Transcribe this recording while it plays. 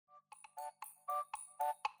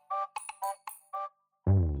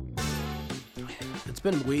It's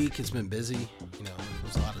been a week. It's been busy.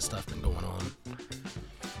 There's a lot of stuff been going on,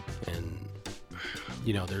 and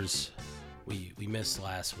we missed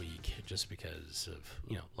last week just because of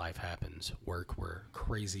life happens. Work, we're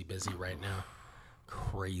crazy busy right now.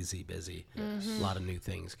 Crazy busy. A lot of new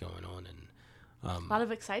things going on, and a lot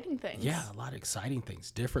of exciting things. Yeah, a lot of exciting things,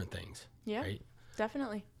 different things. Yeah, right?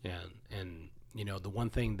 Definitely. Yeah, and the one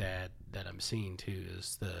thing that I'm seeing too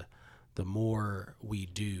is the more we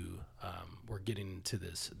do, we're getting into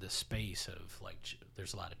this space of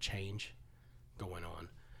there's a lot of change going on,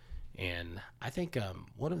 and I think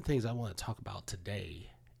one of the things I want to talk about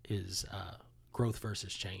today is growth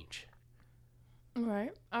versus change.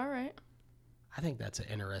 Right. All right. I think that's an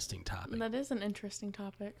interesting topic. That is an interesting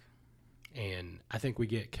topic. And I think we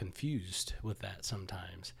get confused with that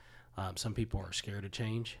sometimes. Some people are scared of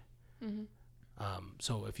change. Mm-hmm.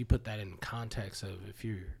 So if you put that in context of if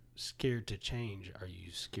you're scared to change, are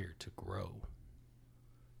you scared to grow?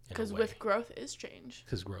 Because with growth is change.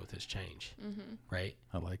 Because growth is change, right?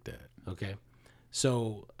 I like that. Okay.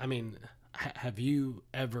 So, I mean, have you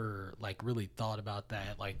ever really thought about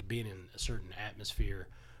that, being in a certain atmosphere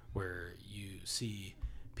where you see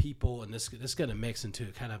people, and this is going to mix into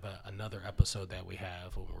kind of another episode that we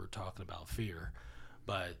have when we're talking about fear,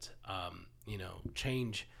 but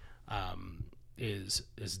change is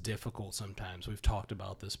difficult sometimes. We've talked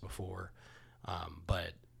about this before,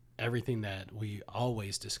 but everything that we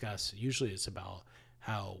always discuss, usually it's about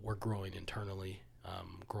how we're growing internally,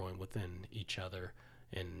 growing within each other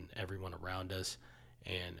and everyone around us.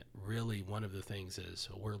 And really one of the things is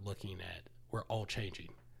we're all changing,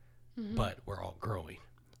 but we're all growing.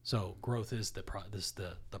 So growth is the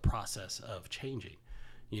process of changing,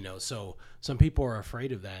 so some people are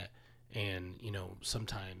afraid of that. And,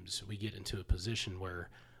 sometimes we get into a position where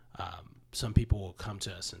some people will come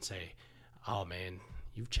to us and say, oh, man,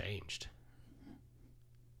 you've changed.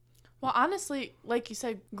 Well, honestly, like you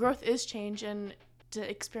said, growth is change, and to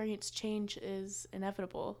experience change is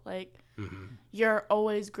inevitable. You're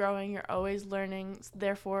always growing, you're always learning.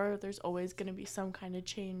 Therefore, there's always going to be some kind of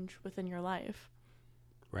change within your life.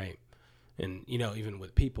 Right. And, even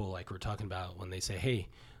with people like we're talking about when they say, hey,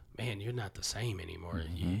 man, you're not the same anymore.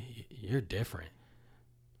 Mm-hmm. You're different.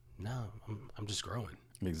 No, I'm just growing.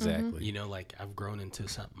 Exactly. I've grown into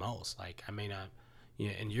something else. I may not,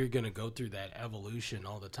 and you're going to go through that evolution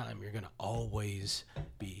all the time. You're going to always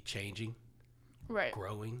be changing, right?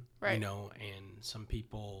 Growing, right? And some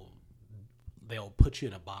people, they'll put you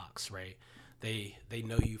in a box, right? They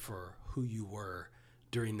know you for who you were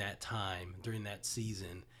during that time, during that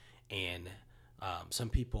season, and some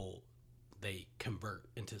people, they convert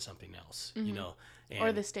into something else,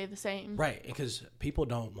 or they stay the same. Right, because people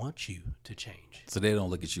don't want you to change. So they don't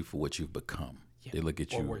look at you for what you've become. Yeah. They look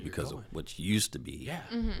at you because of what you used to be. Yeah.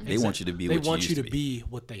 Mm-hmm. They want you to be what you used to be. They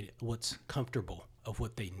want you to be what's comfortable of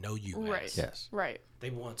what they know you right. as. Yes. Right. They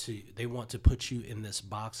want to put you in this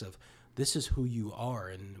box of this is who you are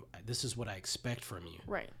and this is what I expect from you.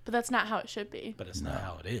 Right. But that's not how it should be. But it's not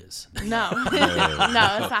how it is. No. No, it's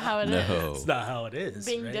not how it is. It's not how it is.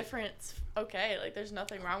 Being different's okay. There's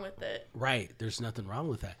nothing wrong with it. Right. There's nothing wrong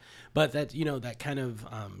with that. But that, that kind of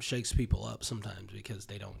shakes people up sometimes because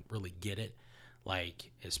they don't really get it.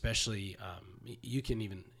 Especially, you can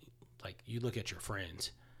even, you look at your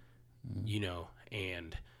friends,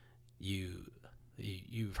 and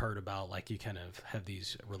you've heard about you kind of have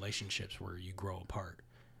these relationships where you grow apart,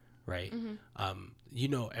 right?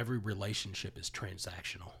 Mm-hmm. Every relationship is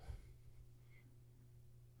transactional.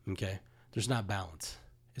 Okay, there's not balance.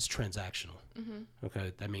 It's transactional. Mm-hmm.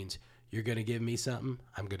 Okay, that means you're going to give me something,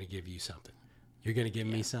 I'm going to give you something. You're going to give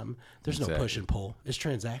me something. There's no push and pull. It's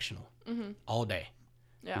transactional all day.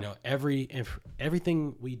 Yeah.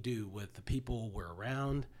 Everything we do with the people we're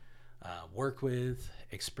around, work with,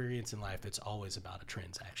 experience in life, it's always about a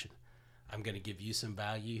transaction. I'm going to give you some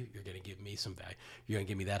value. You're going to give me some value. You're going to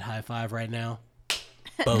give me that high five right now.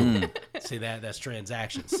 Boom. See that? That's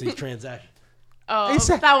transaction. See transaction. Oh,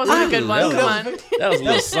 that wasn't a good one. Come on. That was a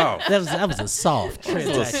little soft. That was a soft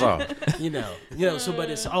transaction. A little soft. So but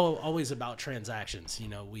it's always about transactions.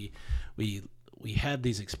 We have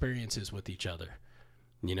these experiences with each other,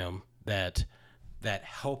 that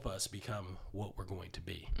help us become what we're going to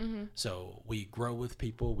be. Mm-hmm. So we grow with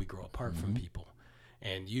people, we grow apart from people.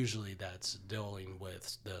 And usually that's dealing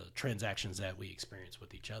with the transactions that we experience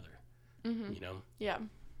with each other, Yeah.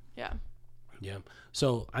 Yeah. Yeah.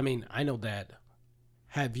 So, I know that.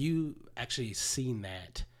 Have you actually seen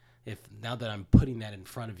that? Now that I'm putting that in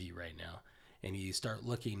front of you right now, and you start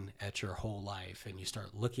looking at your whole life, and you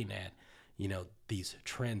start looking at, these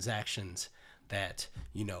transactions that,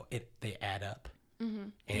 they add up.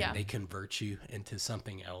 and they convert you into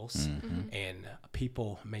something else, and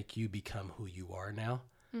people make you become who you are now,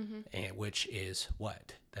 and which is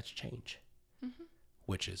what? That's change,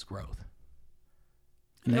 which is growth.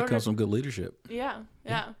 And that comes from good leadership. Yeah.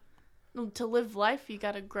 To live life, you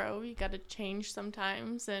got to grow. You got to change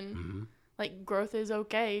sometimes, and like growth is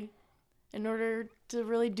okay. In order to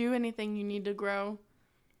really do anything, you need to grow.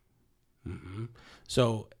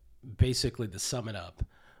 So basically, to sum it up,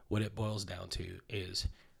 what it boils down to is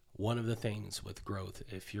one of the things with growth,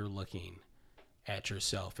 if you're looking at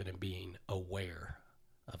yourself and being aware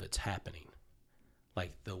of it's happening,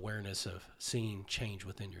 like the awareness of seeing change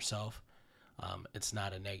within yourself, it's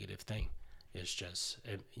not a negative thing. It's just,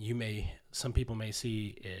 some people may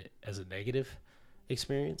see it as a negative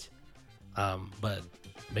experience, but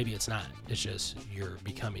maybe it's not. It's just you're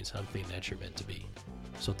becoming something that you're meant to be.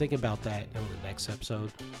 So think about that in the next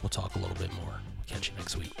episode. We'll talk a little bit more. Catch you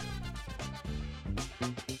next week.